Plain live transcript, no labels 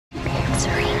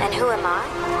And who am I?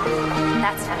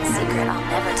 That's not a secret I'll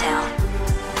never tell.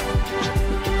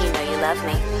 You know you love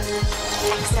me.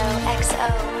 XOXO.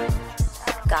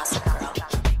 Gossip Girl.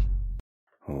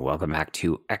 Welcome back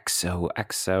to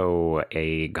XOXO,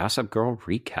 a Gossip Girl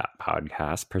recap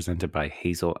podcast presented by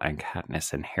Hazel and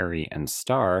Katniss and Harry and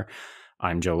Star.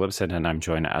 I'm Joe Lipson, and I'm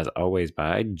joined as always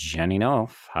by Jenny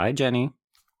Knopf. Hi, Jenny.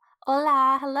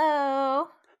 Hola, hello.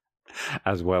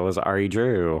 As well as Ari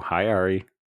Drew. Hi, Ari.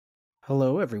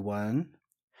 Hello, everyone.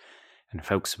 And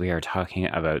folks, we are talking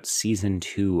about Season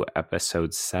 2,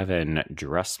 Episode 7,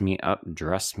 Dress Me Up,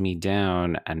 Dress Me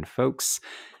Down. And folks,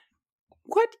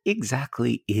 what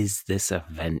exactly is this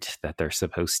event that they're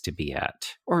supposed to be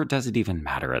at? Or does it even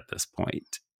matter at this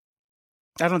point?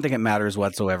 I don't think it matters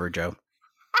whatsoever, Joe.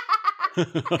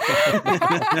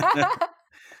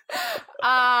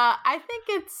 I think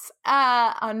it's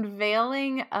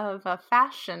unveiling of a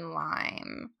fashion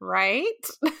line, right?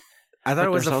 I thought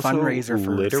it was a fundraiser for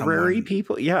literary someone.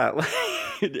 people. Yeah,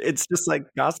 it's just like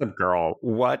Gossip Girl.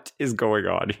 What is going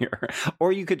on here?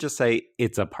 Or you could just say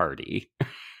it's a party.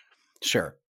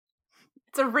 Sure.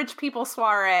 It's a rich people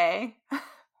soiree.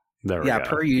 There we Yeah, go.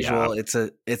 per usual, Yeah.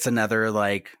 it's another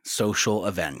like social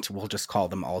event. We'll just call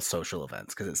them all social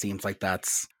events because it seems like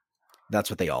that's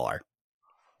what they all are.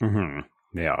 Mm-hmm.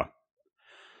 Yeah.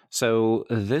 So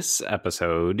this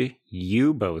episode,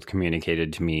 you both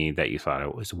communicated to me that you thought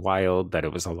it was wild, that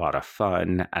it was a lot of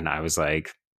fun, and I was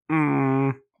like,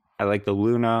 I like the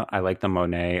Luna, I like the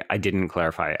Monet. I didn't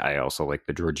clarify. I also like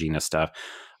the Georgina stuff,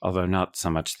 although not so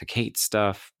much the Kate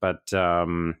stuff. But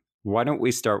why don't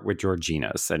we start with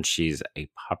Georgina, since she's a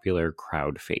popular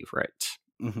crowd favorite?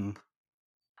 Mm-hmm.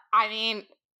 I mean,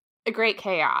 a great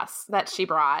chaos that she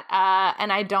brought.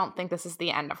 And I don't think this is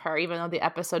the end of her, even though the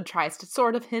episode tries to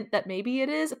sort of hint that maybe it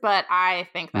is. But I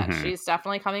think that she's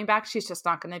definitely coming back. She's just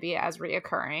not going to be as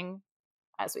reoccurring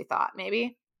as we thought,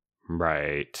 maybe.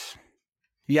 Right.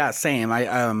 Yeah, same.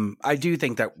 I do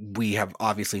think that we have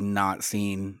obviously not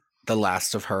seen the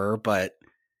last of her, but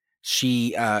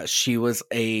she was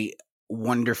a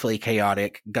wonderfully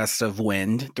chaotic gust of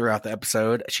wind throughout the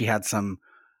episode. She had some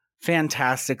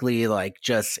fantastically like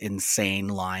just insane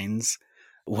lines.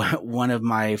 One of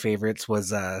my favorites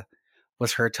was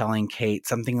her telling Kate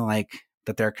something like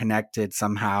that they're connected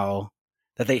somehow,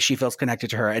 that she feels connected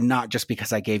to her, and not just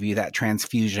because I gave you that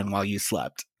transfusion while you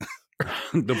slept.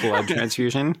 The blood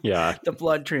transfusion? Yeah. The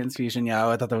blood transfusion. Yeah,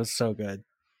 I thought that was so good.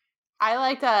 I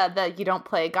liked the "you don't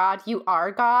play God, you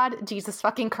are God, Jesus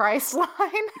fucking Christ" line.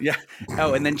 Yeah.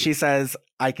 Oh, and then she says,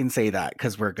 "I can say that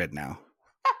because we're good now."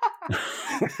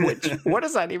 What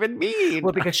does that even mean?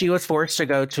 Well, because she was forced to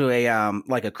go to a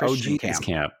like a Christian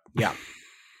camp. Yeah,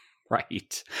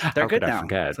 right. they're How good could I now,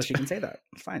 forget? so she can say that.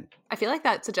 It's fine. I feel like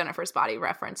that's a Jennifer's Body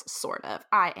reference, sort of.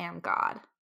 I am God.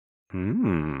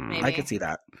 Maybe. I could see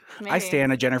that. Maybe. I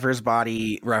stand a Jennifer's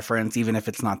Body reference, even if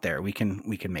it's not there. We can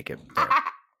make it there.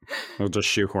 We'll just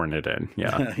shoehorn it in.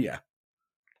 Yeah. Yeah.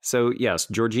 So, yes,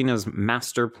 Georgina's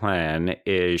master plan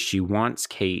is she wants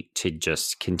Kate to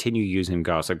just continue using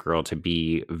Gossip Girl to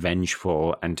be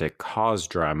vengeful and to cause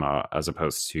drama as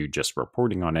opposed to just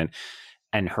reporting on it.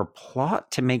 And her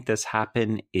plot to make this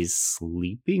happen is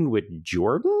sleeping with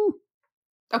Jordan?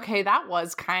 Okay, that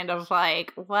was kind of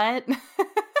like, what?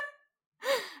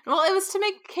 Well, it was to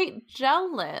make Kate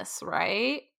jealous,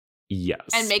 right? Yes.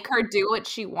 And make her do what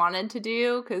she wanted to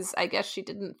do, because I guess she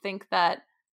didn't think that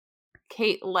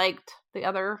Kate liked the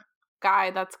other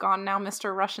guy that's gone now,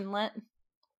 Mr. Russian Lit.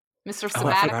 Mr. Oh,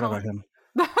 I forgot Sabbatical. about him.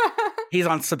 He's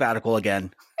on sabbatical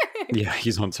again. Yeah,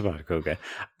 he's on sabbatical. Okay.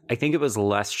 I think it was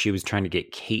less she was trying to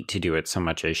get Kate to do it so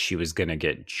much as she was going to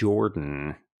get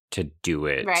Jordan to do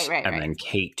it. Right. And then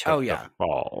Kate took the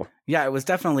fall. Yeah, it was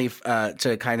definitely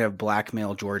to kind of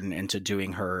blackmail Jordan into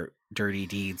doing her dirty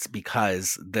deeds,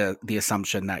 because the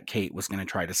assumption that Kate was going to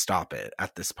try to stop it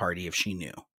at this party if she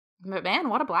knew. But man,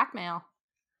 what a blackmail.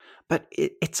 But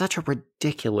it's such a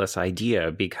ridiculous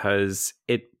idea because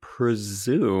it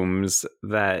presumes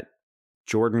that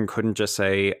Jordan couldn't just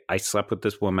say, I slept with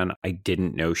this woman, I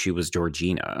didn't know she was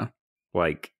Georgina.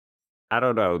 Like, I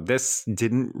don't know. This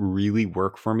didn't really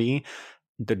work for me.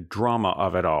 The drama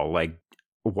of it all, like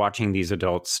watching these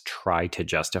adults try to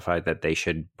justify that they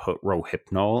should put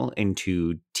Rohypnol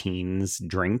into teens'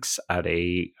 drinks at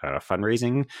a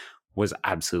fundraising was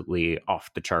absolutely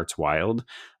off the charts wild.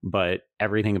 But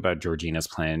everything about Georgina's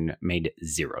plan made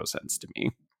zero sense to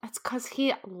me. It's because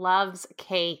he loves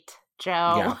Kate,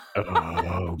 Joe. Yeah.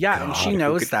 Oh, Yeah, and she God.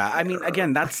 knows that. I mean,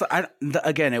 again,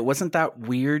 again, it wasn't that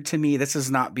weird to me. This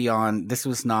was not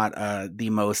the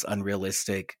most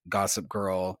unrealistic Gossip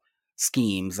Girl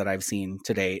schemes that I've seen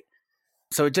to date.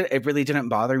 So it really didn't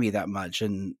bother me that much.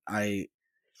 And I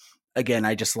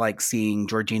just like seeing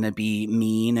Georgina be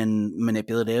mean and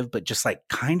manipulative, but just like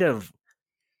kind of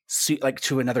like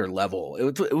to another level.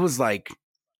 It was like,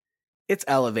 it's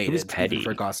elevated. It was petty even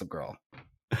for Gossip Girl.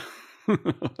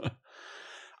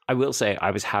 I will say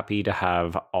I was happy to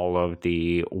have all of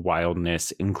the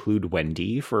wildness include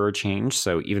Wendy for a change.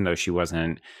 So even though she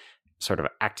wasn't sort of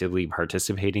actively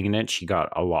participating in it, she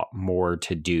got a lot more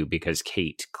to do because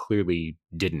Kate clearly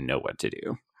didn't know what to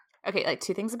do. Okay, like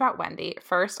 2 things about Wendy.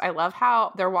 First, I love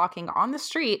how they're walking on the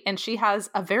street and she has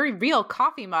a very real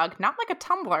coffee mug, not like a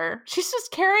tumbler. She's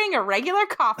just carrying a regular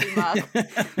coffee mug.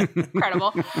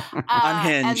 Incredible.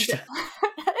 Unhinged.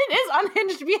 It is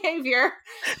unhinged behavior.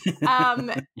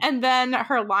 And then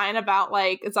her line about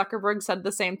like Zuckerberg said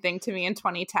the same thing to me in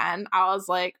 2010. I was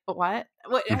like, what?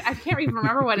 I can't even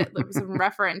remember what it was in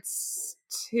reference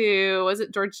to. Was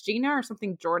it Georgina or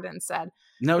something Jordan said?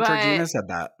 No, Georgina said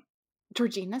that.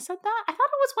 Georgina said that? I thought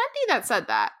it was Wendy that said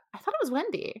that. I thought it was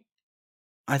Wendy.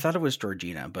 I thought it was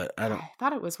Georgina, but I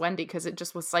thought it was Wendy because it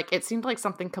just was like, it seemed like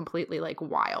something completely like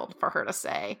wild for her to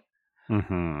say.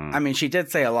 Mm-hmm. I mean, she did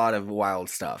say a lot of wild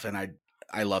stuff, and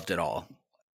I loved it all.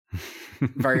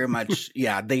 Very much,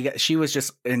 yeah. She was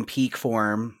just in peak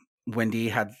form. Wendy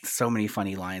had so many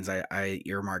funny lines. I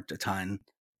earmarked a ton.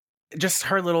 Just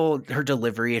her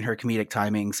delivery and her comedic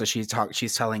timing. So she's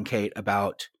telling Kate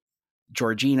about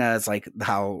Georgina's like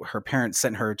how her parents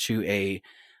sent her to a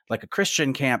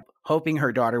Christian camp, hoping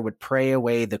her daughter would pray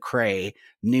away the cray.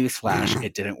 Newsflash,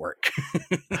 it didn't work.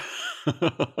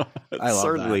 I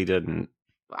certainly didn't.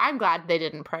 I'm glad they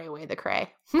didn't pray away the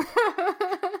cray.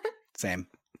 Same.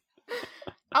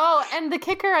 Oh, and the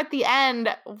kicker at the end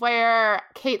where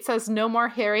Kate says, "No more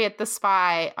Harriet the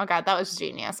spy." Oh God, that was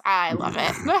genius. I love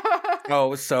it. Oh, it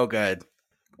was so good.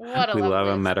 What we love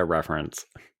a meta reference.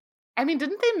 I mean,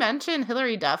 didn't they mention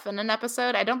Hilary Duff in an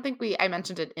episode? I don't think I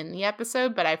mentioned it in the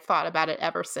episode, but I've thought about it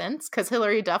ever since because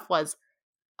Hilary Duff was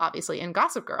obviously in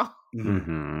Gossip Girl.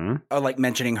 Mm-hmm. Oh, like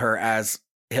mentioning her as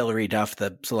Hilary Duff,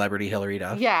 the celebrity Hilary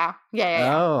Duff. Yeah.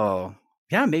 Oh,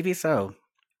 yeah, maybe so.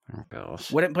 Oh gosh,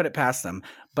 wouldn't put it past them.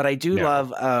 But I do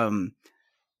love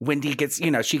Wendy gets,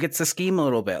 she gets to scheme a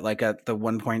little bit. Like at the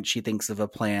one point, she thinks of a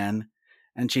plan,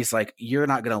 and she's like, "You're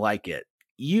not gonna like it.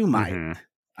 You might." Mm-hmm.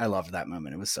 I loved that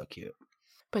moment. It was so cute.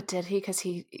 But did he? Because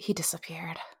he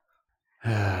disappeared.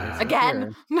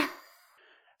 Again.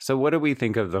 So what do we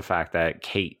think of the fact that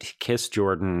Kate kissed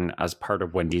Jordan as part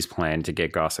of Wendy's plan to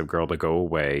get Gossip Girl to go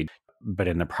away? But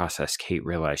in the process, Kate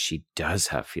realized she does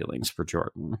have feelings for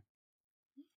Jordan.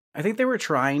 I think they were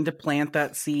trying to plant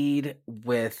that seed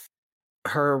with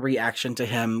her reaction to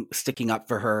him sticking up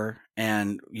for her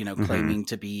and, claiming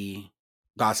to be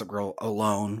Gossip Girl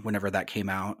alone whenever that came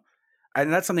out.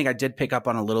 And that's something I did pick up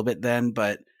on a little bit then,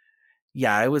 but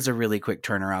yeah, it was a really quick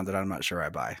turnaround that I'm not sure I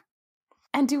buy.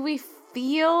 And do we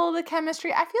feel the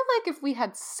chemistry? I feel like if we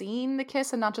had seen the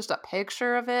kiss and not just a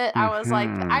picture of it, I was like,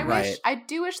 I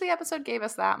do wish the episode gave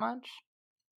us that much.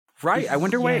 Right. I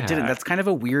wonder why it didn't. That's kind of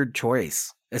a weird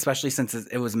choice, especially since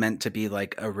it was meant to be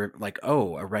like a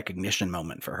recognition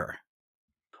moment for her.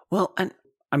 Well, and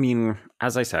I mean,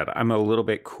 as I said, I'm a little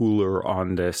bit cooler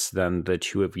on this than the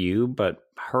two of you, but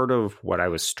part of what I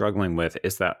was struggling with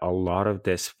is that a lot of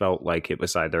this felt like it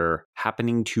was either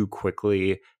happening too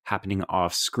quickly, happening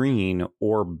off screen,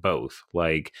 or both.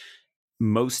 Like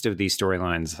most of these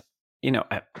storylines,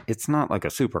 it's not like a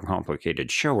super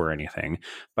complicated show or anything,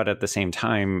 but at the same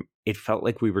time, it felt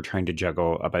like we were trying to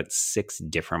juggle about 6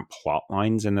 different plot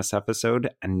lines in this episode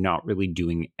and not really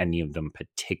doing any of them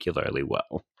particularly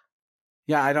well.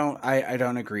 Yeah, I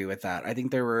don't agree with that. I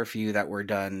think there were a few that were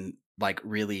done like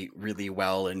really, really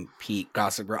well in peak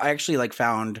Gossip Girl. I actually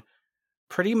found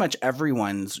pretty much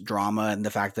everyone's drama and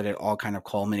the fact that it all kind of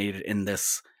culminated in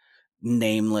this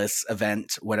nameless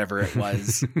event, whatever it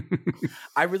was.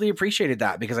 I really appreciated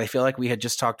that because I feel like we had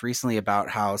just talked recently about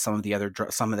how some of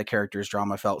the characters'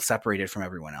 drama felt separated from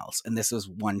everyone else. And this was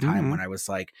one time when I was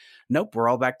like, nope, we're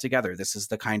all back together. This is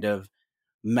the kind of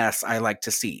mess I like to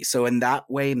see. So in that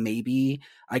way, maybe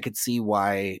I could see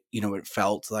why, it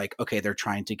felt like, okay, they're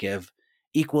trying to give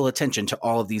equal attention to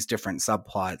all of these different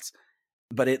subplots.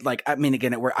 But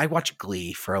I watched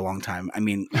Glee for a long time. I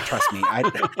mean, trust me,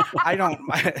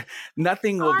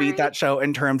 nothing will beat that show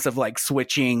in terms of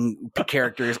switching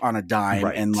characters on a dime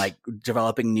and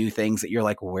developing new things that you're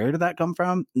like, where did that come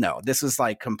from? No, this is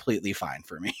completely fine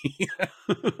for me.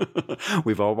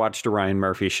 We've all watched a Ryan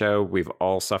Murphy show. We've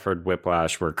all suffered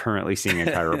whiplash. We're currently seeing a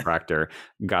chiropractor.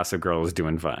 Gossip Girl is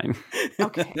doing fine.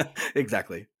 Okay.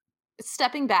 Exactly.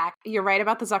 Stepping back, you're right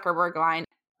about the Zuckerberg line.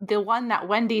 the one that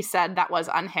Wendy said that was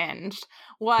unhinged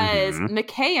was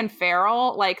McKay and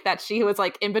Farrell, like that she was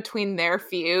like in between their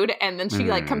feud, and then she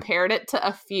like compared it to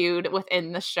a feud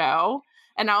within the show.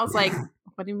 And I was like,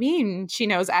 what do you mean she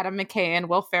knows Adam McKay and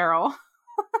Will Ferrell?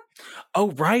 Oh,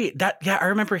 right. I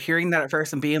remember hearing that at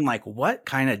first and being like, what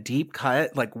kind of deep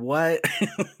cut? Like, what?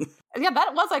 Yeah,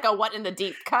 that was like a what in the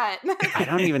deep cut. I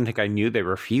don't even think I knew they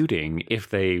were feuding if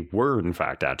they were, in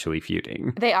fact, actually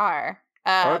feuding. They are.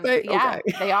 Are they? Yeah,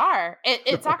 okay. They are.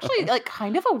 It's actually like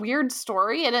kind of a weird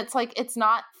story, and it's like it's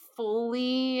not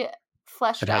fully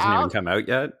fleshed out. It hasn't even come out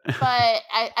yet. But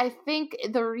I think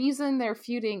the reason they're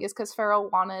feuding is because Farrell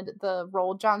wanted the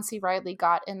role John C. Reilly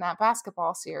got in that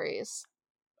basketball series.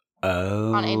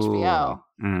 On HBO.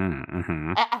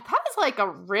 Mm-hmm. I thought it was like a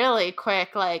really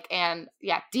quick, like, and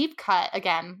yeah, deep cut.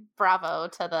 Again, bravo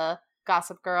to the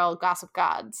Gossip Girl, Gossip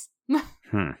Gods.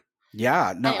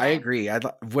 Yeah, no, Anyway. I agree.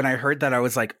 When I heard that, I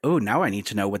was like, oh, now I need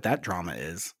to know what that drama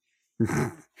is.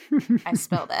 I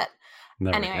spilled it.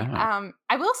 Anyway,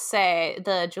 I will say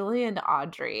the Julian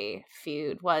Audrey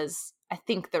feud was, I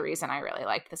think, the reason I really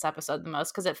liked this episode the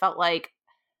most, because it felt like,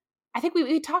 I think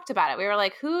we talked about it. We were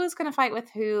like, who's going to fight with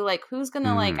who? Like, who's going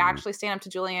to like actually stand up to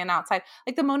Julian outside?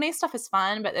 Like, the Monet stuff is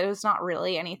fun, but it was not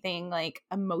really anything like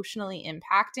emotionally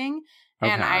impacting.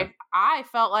 Okay. And I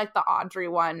felt like the Audrey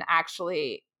one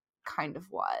actually kind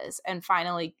of was, and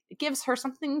finally gives her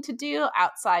something to do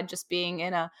outside just being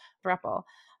in a throuple,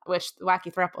 which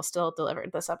Wacky Throuple still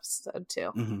delivered this episode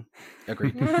too.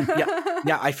 Agreed.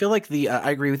 Yeah. I feel like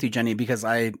I agree with you, Jenny, because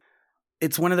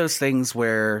it's one of those things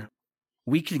where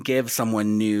we can give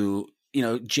someone new,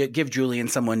 give Julian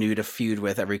someone new to feud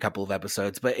with every couple of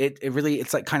episodes, but it really,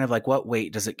 it's like kind of like, what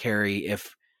weight does it carry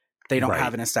if they don't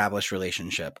have an established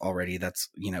relationship already that's,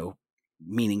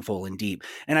 meaningful and deep?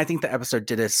 And I think the episode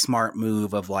did a smart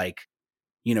move of like,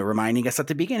 reminding us at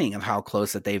the beginning of how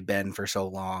close that they've been for so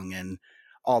long and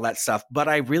all that stuff. But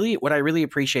what I really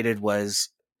appreciated was,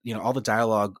 all the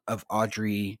dialogue of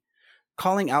Audrey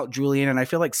calling out Julian. And I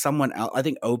feel like someone else, I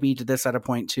think Obi did this at a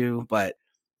point too, but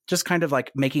just kind of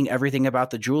like making everything about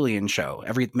the Julian show,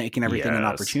 making everything an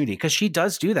opportunity. Cause she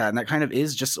does do that. And that kind of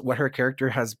is just what her character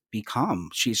has become.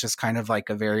 She's just kind of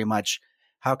like a very much,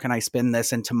 how can I spin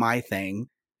this into my thing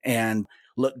and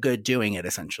look good doing it,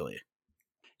 essentially.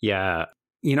 Yeah.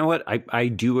 You know what? I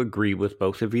do agree with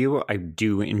both of you. I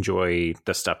do enjoy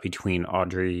the stuff between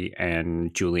Audrey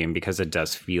and Julian because it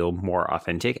does feel more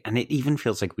authentic. And it even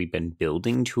feels like we've been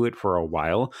building to it for a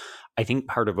while. I think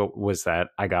part of it was that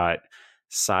I got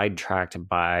sidetracked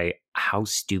by how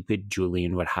stupid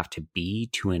Julian would have to be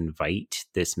to invite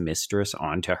this mistress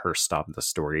onto her Stop the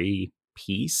Story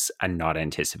piece and not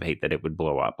anticipate that it would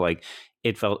blow up. Like,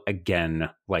 it felt,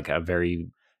 again, like a very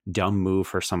dumb move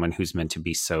for someone who's meant to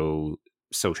be so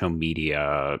social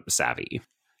media savvy.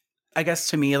 I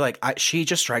guess to me, like, she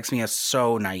just strikes me as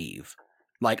so naive.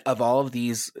 Like, of all of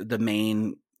these, the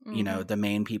main, the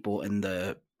main people in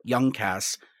the young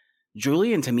cast,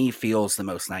 Julian to me feels the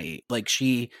most naive. Like,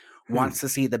 she wants to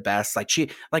see the best. Like,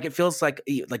 it feels like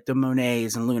the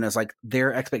Monets and Lunas, like,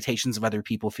 their expectations of other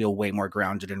people feel way more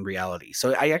grounded in reality.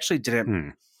 So I actually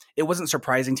didn't. It wasn't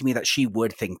surprising to me that she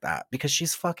would think that, because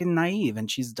she's fucking naive and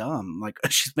she's dumb. Like,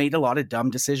 she's made a lot of dumb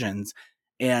decisions.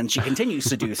 And she continues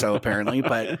to do so, apparently,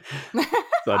 but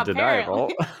it's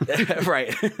undeniable.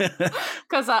 Right.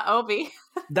 Because Obi.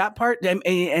 That part,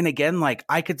 and again, like,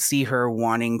 I could see her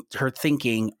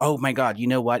thinking, oh my God, you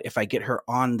know what? If I get her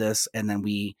on this and then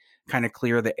we kind of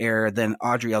clear the air, then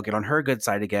Audrey, I'll get on her good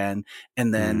side again.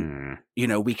 And then,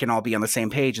 we can all be on the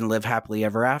same page and live happily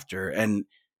ever after. And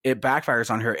it backfires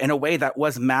on her in a way that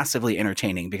was massively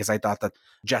entertaining, because I thought that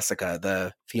Jessica,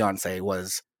 the fiance,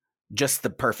 was just the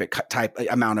perfect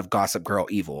amount of Gossip Girl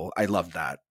evil. I love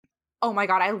that. Oh my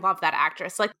God, I love that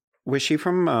actress. Like, was she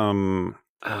from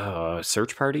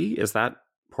Search Party? Is that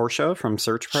Portia from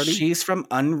Search Party? She's from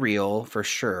Unreal for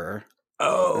sure.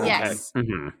 Oh, yes. Okay.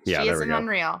 Mm-hmm. Yeah, she is in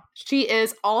Unreal. She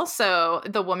is also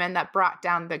the woman that brought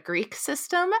down the Greek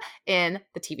system in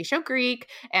the TV show Greek,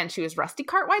 and she was Rusty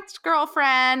Cartwright's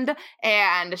girlfriend,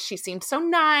 and she seemed so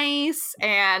nice,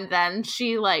 and then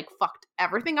she like fucked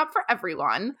everything up for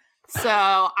everyone. So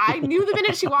I knew the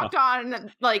minute she walked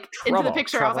on, like, into the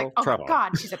picture, I was like, oh my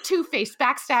God, she's a two-faced,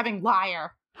 backstabbing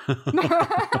liar.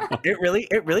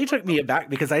 It really took me aback,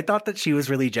 because I thought that she was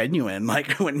really genuine,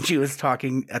 like, when she was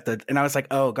talking and I was like,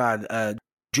 oh God,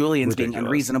 Julian's being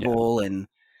unreasonable,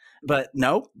 but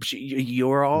no, you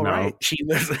were all right. She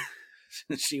was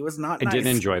not nice. I did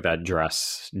enjoy that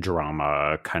dress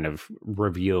drama kind of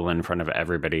reveal in front of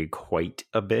everybody quite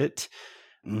a bit.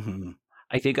 Mm-hmm.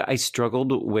 I think I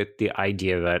struggled with the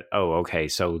idea that, oh, okay,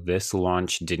 so this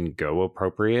launch didn't go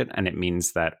appropriate, and it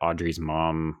means that Audrey's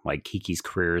mom, like Kiki's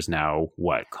career is now,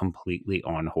 completely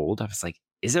on hold? I was like,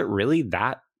 is it really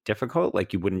that difficult?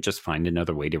 Like, you wouldn't just find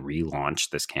another way to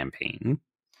relaunch this campaign?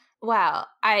 Well,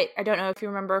 I don't know if you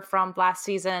remember from last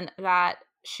season that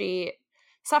she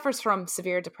suffers from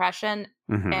severe depression,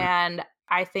 Mm-hmm. and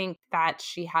I think that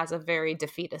she has a very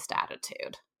defeatist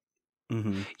attitude.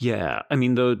 Mm-hmm. Yeah, I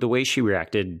mean, the way she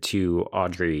reacted to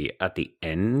Audrey at the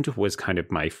end was kind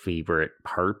of my favorite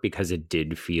part because it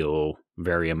did feel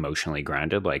very emotionally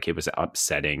grounded. Like, it was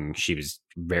upsetting. She was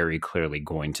very clearly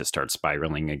going to start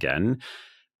spiraling again.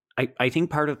 I think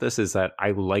part of this is that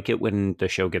I like it when the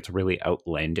show gets really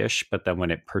outlandish, but then when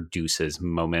it produces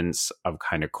moments of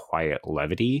kind of quiet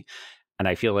levity. And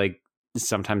I feel like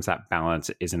sometimes that balance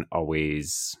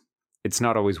it's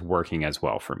not always working as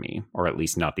well for me, or at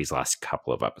least not these last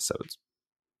couple of episodes.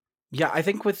 Yeah, I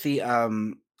think with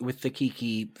the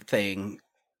Kiki thing,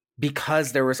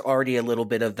 because there was already a little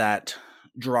bit of that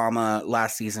drama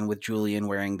last season with Julian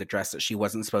wearing the dress that she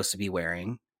wasn't supposed to be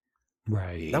wearing.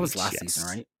 Right. That was last season,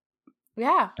 right?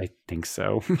 Yeah. I think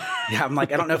so. Yeah, I'm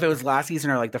like, I don't know if it was last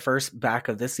season or like the first back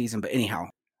of this season, but anyhow.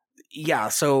 Yeah,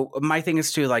 so my thing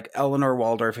is too, like Eleanor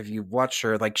Waldorf, if you watch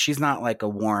her, like she's not like a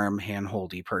warm,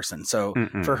 hand-holdy person. So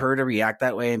for her to react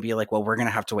that way and be like, well, we're going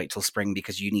to have to wait till spring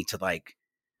because you need to like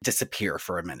disappear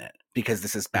for a minute because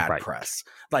this is bad press.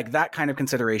 Like that kind of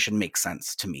consideration makes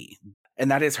sense to me.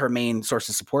 And that is her main source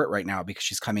of support right now because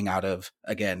she's coming out of,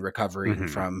 again, recovering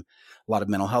from a lot of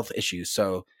mental health issues.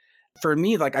 So for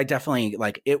me, like I definitely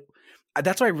like it.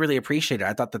 That's why I really appreciate it.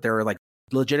 I thought that there were like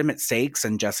legitimate stakes,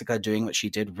 and Jessica doing what she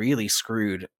did really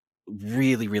screwed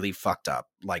really, really fucked up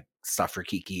like stuff for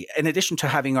Kiki. In addition to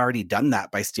having already done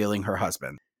that by stealing her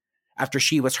husband after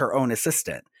she was her own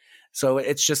assistant. So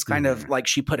it's just kind of like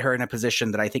she put her in a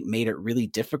position that I think made it really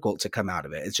difficult to come out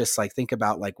of it. It's just like, think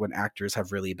about like when actors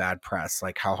have really bad press,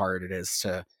 like how hard it is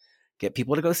to get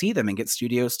people to go see them and get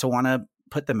studios to want to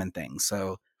put them in things.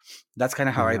 So that's kind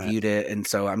of how I viewed it. And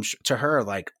so I'm to her,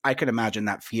 like, I could imagine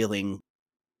that feeling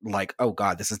like, oh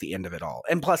God, this is the end of it all.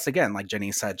 And plus, again, like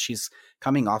Jenny said, she's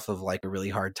coming off of like a really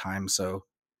hard time. So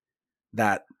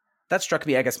that struck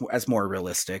me, I guess, as more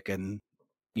realistic and,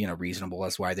 you know, reasonable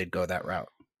as why they'd go that route.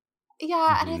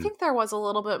 Yeah, and I think there was a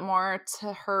little bit more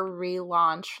to her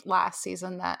relaunch last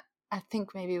season that I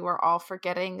think maybe we're all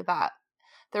forgetting that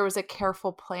there was a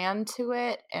careful plan to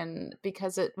it. And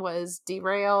because it was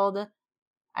derailed,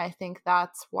 I think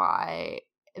that's why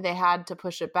they had to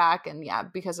push it back. And yeah,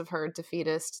 because of her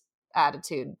defeatist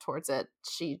attitude towards it,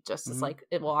 she just is like,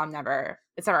 well,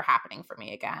 it's never happening for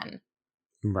me again.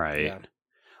 Right. Yeah.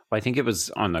 Well, I think it was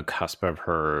on the cusp of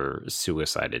her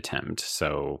suicide attempt.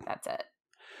 So that's it.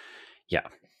 Yeah.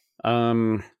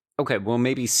 Okay. Well,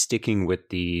 maybe sticking with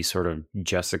the sort of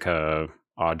Jessica,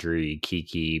 Audrey,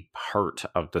 Kiki part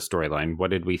of the storyline,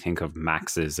 what did we think of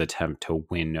Max's attempt to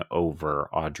win over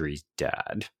Audrey's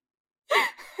dad?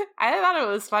 I thought it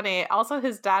was funny. Also,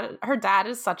 her dad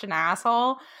is such an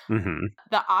asshole.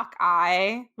 The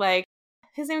Aki, like,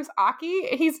 his name's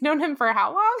Aki. He's known him for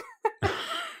how long?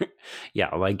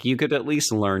 Yeah, like you could at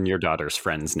least learn your daughter's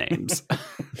friends' names.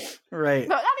 Right.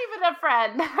 No, not even a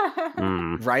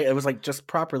friend. Right. It was like just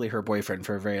properly her boyfriend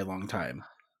for a very long time.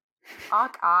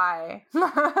 Aki.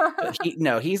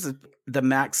 He's the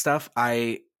Max stuff.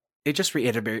 It just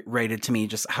reiterated to me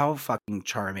just how fucking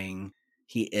charming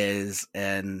he is,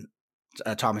 and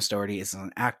Thomas Doherty is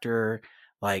an actor.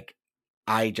 Like,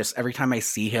 I just every time I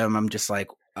see him, I'm just like,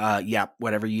 yeah,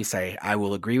 whatever you say, I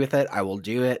will agree with it. I will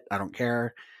do it. I don't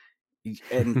care.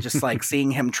 And just like seeing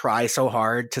him try so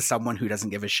hard to someone who doesn't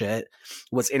give a shit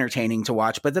was entertaining to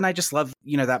watch. But then I just love,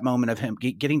 that moment of him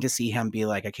getting to see him be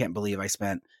like, I can't believe I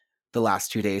spent the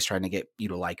last 2 days trying to get you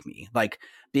to like me, like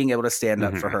being able to stand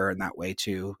up for her in that way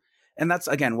too. And that's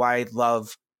again why I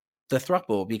love the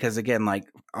throuple, because again, like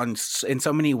in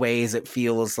so many ways it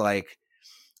feels like,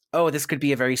 oh, this could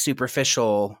be a very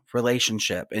superficial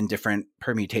relationship in different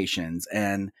permutations,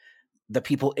 and the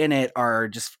people in it are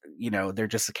just, they're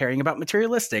just caring about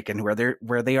materialistic and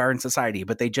where they are in society,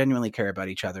 but they genuinely care about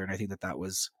each other. And I think that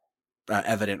was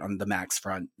evident on the Max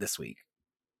front this week.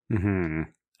 And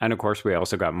of course, we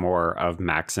also got more of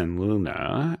Max and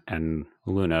Luna, and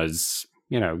Luna's,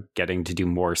 getting to do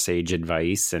more sage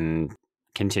advice and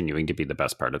continuing to be the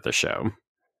best part of the show.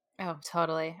 Oh,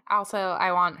 totally. Also,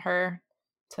 I want her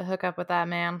to hook up with that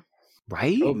man.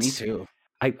 Right? Oh, me too.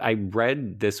 I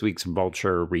read this week's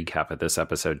Vulture recap of this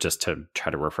episode just to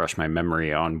try to refresh my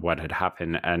memory on what had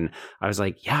happened. And I was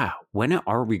like, yeah, when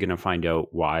are we going to find out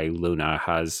why Luna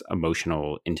has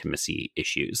emotional intimacy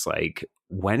issues? Like,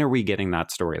 when are we getting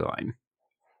that storyline?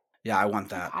 Yeah, I want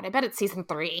that. God, I bet it's season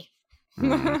 3.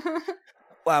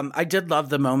 I did love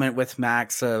the moment with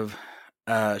Max of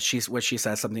she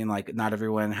says something like, not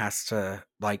everyone has to,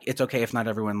 like, it's okay if not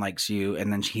everyone likes you.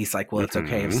 And then he's like, well, it's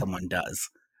okay if someone does.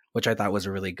 Which I thought was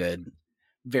a really good,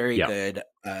 very good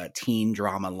teen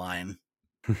drama line.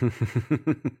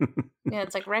 Yeah,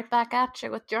 it's like right back at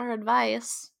you with your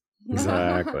advice.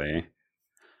 Exactly.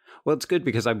 Well, it's good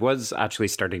because I was actually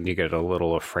starting to get a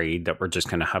little afraid that we're just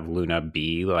going to have Luna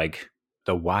be like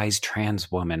the wise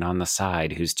trans woman on the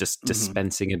side who's just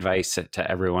dispensing advice to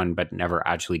everyone, but never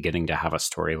actually getting to have a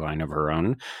storyline of her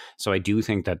own. So I do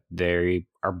think that they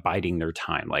are biding their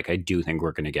time. Like, I do think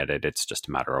we're going to get it. It's just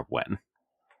a matter of when.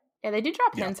 Yeah, they do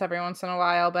drop hints every once in a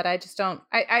while, but I just don't.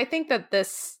 I think that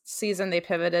this season they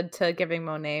pivoted to giving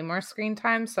Monet more screen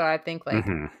time, so I think like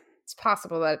it's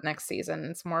possible that next season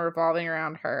it's more revolving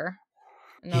around her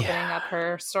and opening up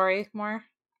her story more.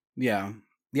 Yeah.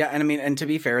 Yeah, and I mean, and to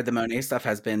be fair, the Monet stuff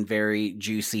has been very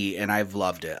juicy, and I've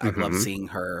loved it. I've loved seeing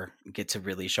her get to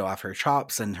really show off her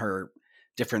chops and her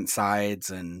different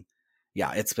sides, and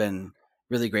yeah, it's been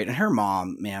really great. And her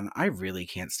mom, man, I really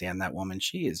can't stand that woman.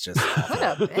 She is just what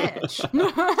a bitch. She is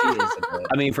a bitch.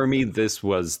 I mean, for me, this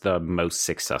was the most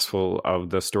successful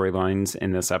of the storylines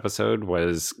in this episode,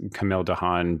 was Camille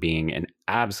Dehaan being an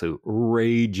absolute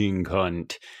raging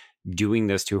cunt, doing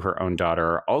this to her own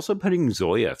daughter, also putting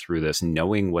Zoya through this,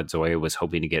 knowing what Zoya was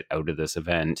hoping to get out of this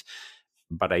event.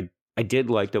 But I did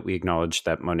like that we acknowledged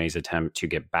that Monet's attempt to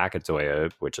get back at Zoya,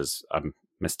 which is a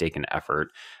mistaken effort,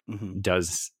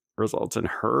 does result in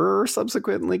her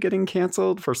subsequently getting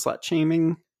canceled for slut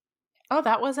shaming. Oh,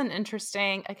 that was an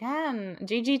interesting, again,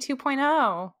 GG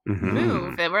 2.0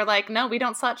 move. They were like, no, we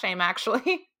don't slut shame,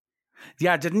 actually.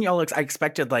 Yeah, didn't y'all I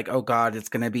expected like, oh God, it's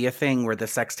going to be a thing where the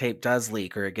sex tape does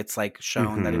leak or it gets like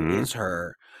shown that it is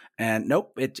her. And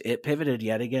nope, it pivoted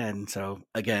yet again. So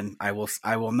again, I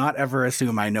will not ever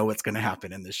assume I know what's going to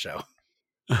happen in this show.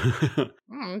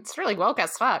 It's really woke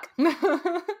as fuck.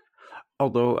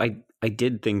 Although I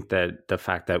did think that the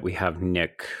fact that we have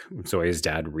Nick, Zoya's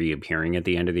dad, reappearing at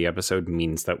the end of the episode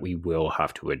means that we will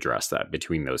have to address that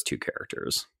between those two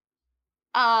characters.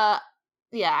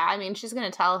 Yeah, I mean, she's going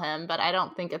to tell him, but I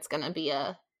don't think it's going to be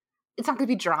it's not going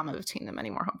to be drama between them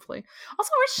anymore, hopefully.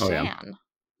 Also, where's Shan?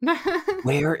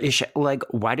 Where is she? Like,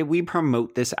 why did we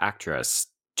promote this actress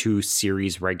to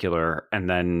series regular and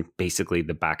then basically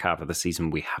the back half of the season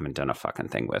we haven't done a fucking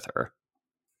thing with her?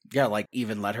 Yeah, like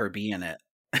even let her be in it.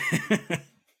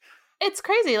 It's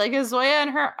crazy. Like, is Zoya and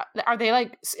her, are they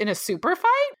like in a super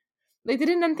fight? They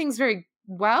didn't end things very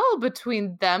well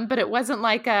between them, but it wasn't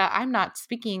like I'm not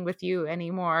speaking with you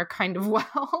anymore kind of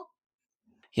well.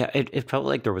 Yeah, it felt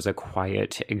like there was a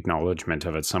quiet acknowledgement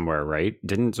of it somewhere, right?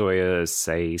 Didn't Zoya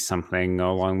say something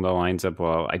along the lines of,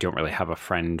 well, I don't really have a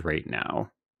friend right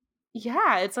now?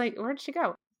 Yeah, it's like, where'd she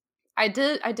go? I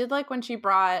did like when she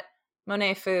brought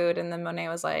Monet food, and then Monet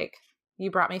was like,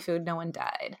 you brought me food, no one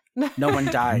died. No one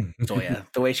died, Zoya.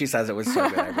 The way she says it was so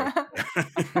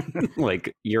good.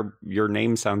 Like, your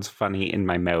name sounds funny in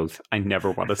my mouth. I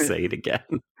never want to say it again.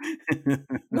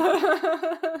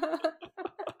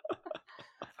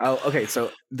 Oh, okay.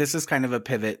 So this is kind of a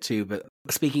pivot too, but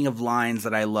speaking of lines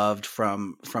that I loved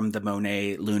from the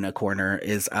Monet Luna corner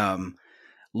is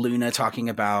Luna talking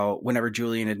about whenever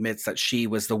Julian admits that she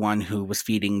was the one who was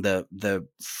feeding the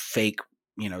fake,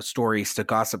 stories to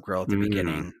Gossip Girl at the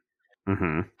beginning.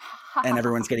 And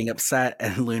everyone's getting upset,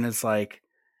 and Luna's like,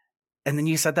 and then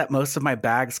you said that most of my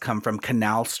bags come from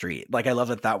Canal Street. Like, I love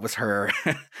that was her,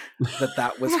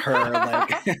 that was her,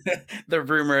 like, the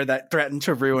rumor that threatened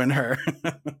to ruin her.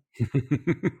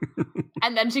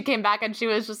 And then she came back and she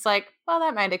was just like, well,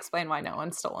 that might explain why no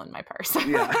one's stolen my purse.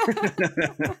 Yeah.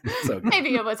 So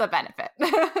maybe it was a benefit.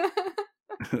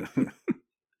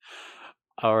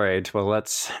 All right, well,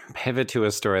 let's pivot to a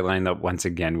storyline that once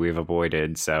again we've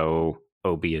avoided. So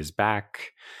Obi is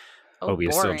back. Obi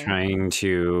is still trying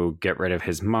to get rid of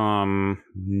his mom.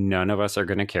 None of us are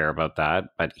going to care about that,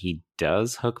 but he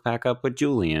does hook back up with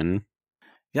Julian.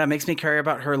 Yeah, it makes me care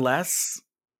about her less.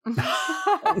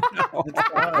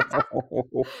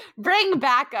 Bring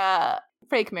back a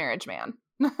fake marriage man.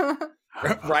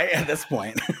 Right at this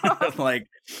point. Like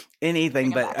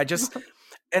anything, but I just,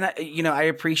 and I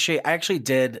appreciate, I actually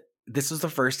did. This was the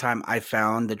first time I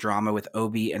found the drama with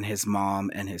Obi and his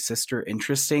mom and his sister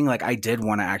interesting. Like, I did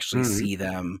want to actually see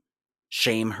them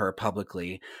shame her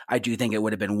publicly. I do think it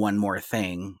would have been one more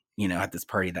thing at this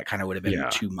party, that kind of would have been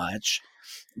too much.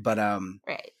 But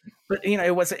right. But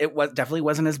it was definitely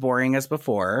wasn't as boring as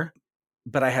before.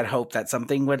 But I had hoped that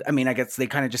something would. I mean, I guess they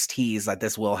kind of just tease that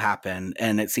this will happen,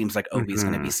 and it seems like Obi's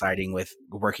going to be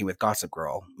working with Gossip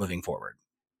Girl moving forward.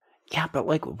 Yeah, but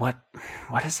like, what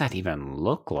does that even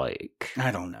look like? I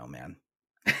don't know, man.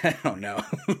 I don't know.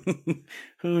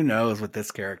 Who knows with this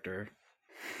character?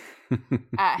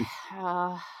 And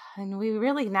we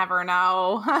really never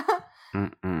know.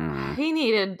 He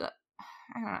needed.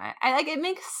 I don't know. I like, it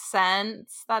makes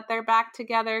sense that they're back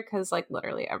together because like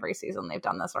literally every season they've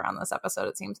done this around this episode,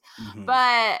 it seems.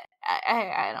 But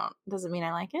I don't. Doesn't mean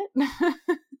I like it.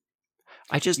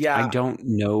 I don't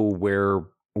know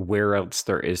where else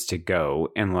there is to go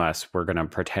unless we're going to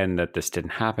pretend that this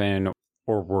didn't happen,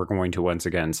 or we're going to once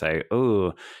again say,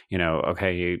 oh,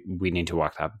 okay, we need to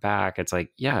walk that back. It's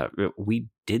like, yeah, we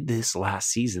did this last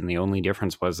season. The only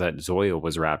difference was that Zoya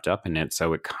was wrapped up in it,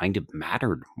 so it kind of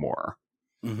mattered more.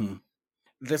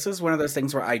 This is one of those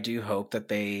things where I do hope that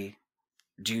they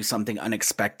do something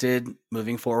unexpected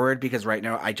moving forward, because right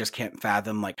now I just can't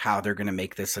fathom like how they're going to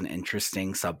make this an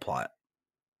interesting subplot.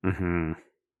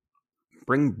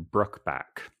 Bring Brooke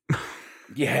back.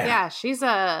 Yeah, she's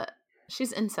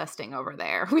incesting over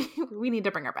there. We need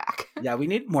to bring her back. Yeah, we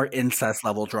need more incest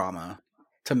level drama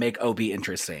to make Obi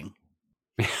interesting.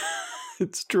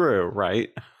 It's true, right?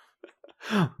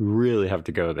 We really have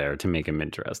to go there to make him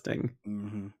interesting.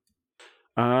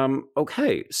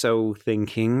 Okay, so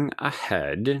thinking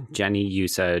ahead, Jenny, you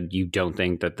said you don't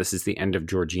think that this is the end of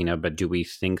Georgina, but do we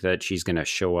think that she's going to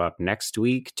show up next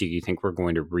week? Do you think we're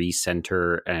going to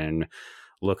recenter and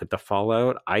look at the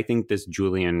fallout? I think this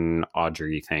Julian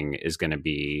Audrey thing is going to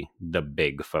be the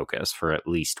big focus for at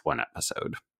least one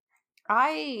episode.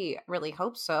 I really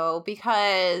hope so,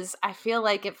 because I feel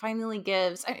like it finally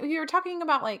gives. We were talking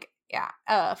about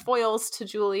foils to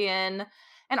Julian,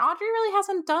 and Audrey really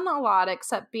hasn't done a lot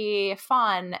except be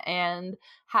fun and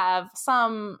have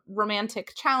some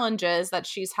romantic challenges that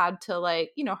she's had to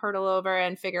hurdle over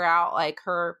and figure out like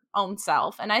her own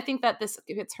self. And I think that this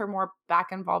gets her more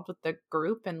back involved with the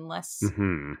group and less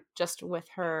just with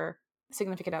her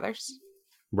significant others.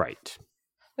 Right.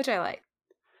 Which I like.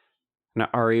 Now,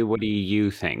 Ari, what do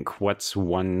you think? What's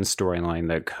one storyline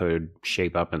that could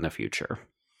shape up in the future?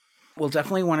 We'll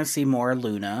definitely want to see more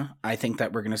Luna. I think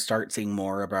that we're going to start seeing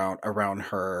more around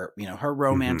her, her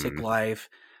romantic life.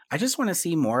 I just want to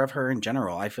see more of her in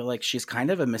general. I feel like she's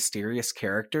kind of a mysterious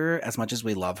character as much as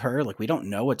we love her. Like, we don't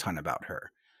know a ton about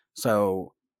her.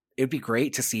 So it'd be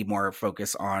great to see more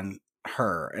focus on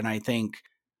her. And I think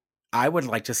I would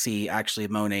like to see actually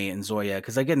Monet and Zoya,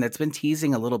 because again, that's been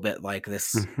teasing a little bit like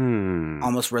this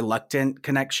almost reluctant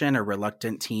connection or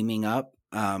reluctant teaming up.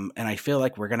 And I feel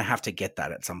like we're going to have to get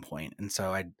that at some point. And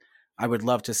so I would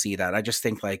love to see that. I just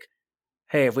think like,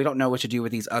 hey, if we don't know what to do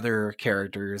with these other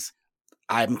characters,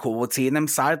 I'm cool with seeing them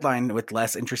sidelined with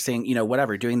less interesting,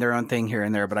 whatever, doing their own thing here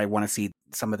and there. But I want to see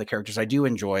some of the characters I do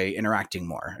enjoy interacting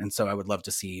more. And so I would love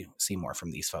to see more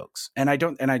from these folks. And I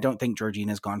don't think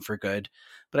Georgina's gone for good,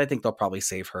 but I think they'll probably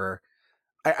save her.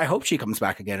 I hope she comes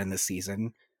back again in this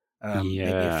season. Maybe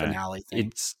a finale thing.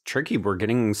 It's tricky. We're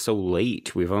getting so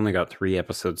late. We've only got 3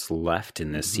 episodes left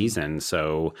in this season.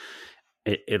 So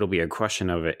it'll be a question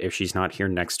of if she's not here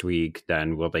next week,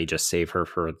 then will they just save her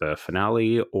for the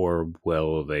finale, or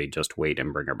will they just wait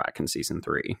and bring her back in season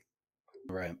 3?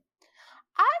 Right.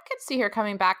 I could see her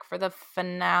coming back for the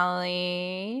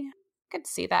finale. I could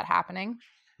see that happening.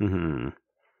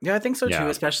 Yeah, I think so too,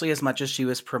 especially as much as she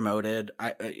was promoted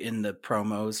in the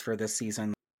promos for this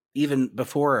season. Even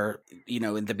before,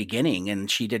 in the beginning, and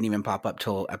she didn't even pop up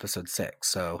till episode 6.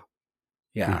 So,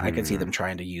 yeah, I could see them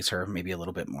trying to use her maybe a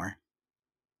little bit more.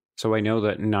 So I know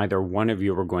that neither one of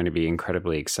you are going to be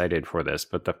incredibly excited for this,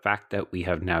 but the fact that we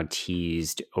have now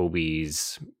teased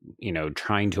Obi's,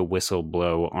 trying to whistle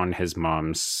blow on his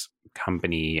mom's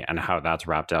company and how that's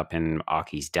wrapped up in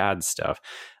Aki's dad's stuff,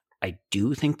 I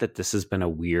do think that this has been a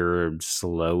weird,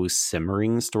 slow,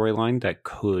 simmering storyline that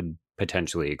could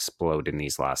potentially explode in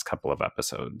these last couple of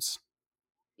episodes.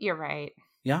 You're right.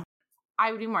 Yeah. I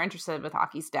would be more interested with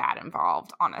Aki's dad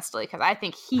involved, honestly, because I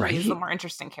think he is the more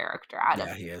interesting character out of.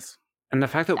 Yeah, he is. And the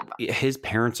fact that his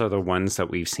parents are the ones that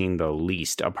we've seen the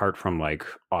least, apart from like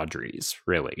Audrey's,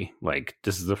 really. Like,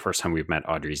 this is the first time we've met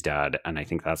Audrey's dad, and I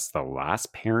think that's the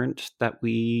last parent that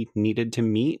we needed to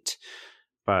meet.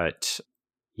 But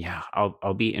yeah,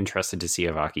 I'll be interested to see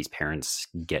if Aki's parents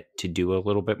get to do a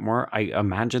little bit more. I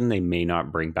imagine they may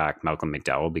not bring back Malcolm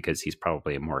McDowell because he's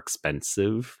probably more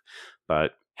expensive,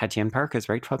 but Hettienne Park is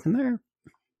right fucking there.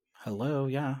 Hello,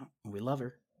 yeah, we love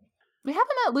her. We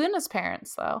haven't met Luna's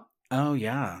parents, though. Oh,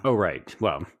 yeah. Oh, right.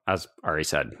 Well, as Ari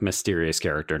said, mysterious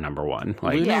character number one.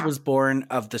 Like, Luna Yeah. was born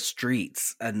of the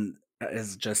streets and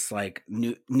is just like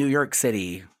New York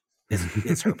City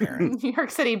is her parents. New York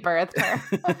City birthed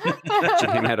her. she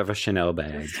came out of a Chanel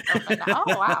bag. Oh,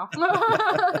 wow.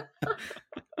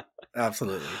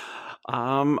 Absolutely.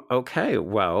 Okay,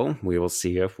 well, we will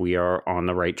see if we are on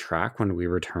the right track when we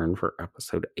return for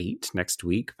episode 8 next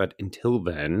week. But until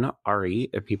then, Ari,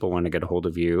 if people want to get a hold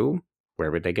of you, where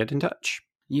would they get in touch?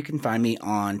 You can find me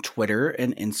on Twitter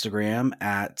and Instagram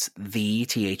at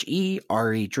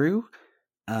Ari Drew.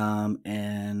 And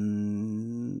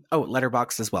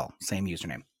Letterboxd as well. Same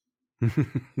username.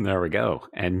 There we go.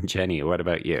 And Jenny, what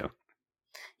about you?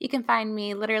 You can find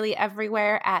me literally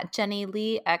everywhere at Jenny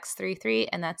Lee X33,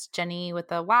 and that's Jenny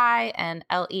with a Y and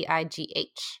Leigh.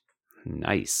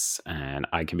 Nice. And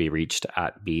I can be reached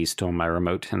at B Stole My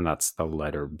Remote, and that's the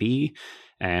letter B.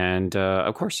 And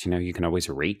of course, you can always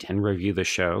rate and review the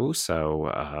show.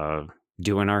 So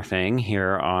doing our thing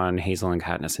here on Hazel and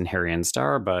Katniss and Harry and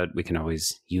Star, but we can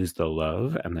always use the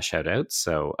love and the shout outs.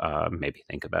 So maybe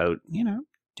think about,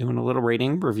 doing a little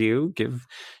rating review, give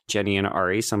Jenny and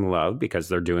Ari some love because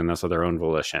they're doing this of their own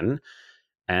volition.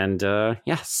 And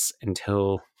yes,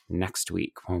 until next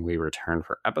week when we return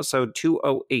for episode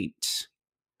 208.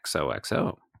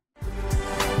 XOXO.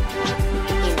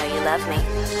 You know you love me.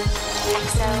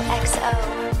 XOXO.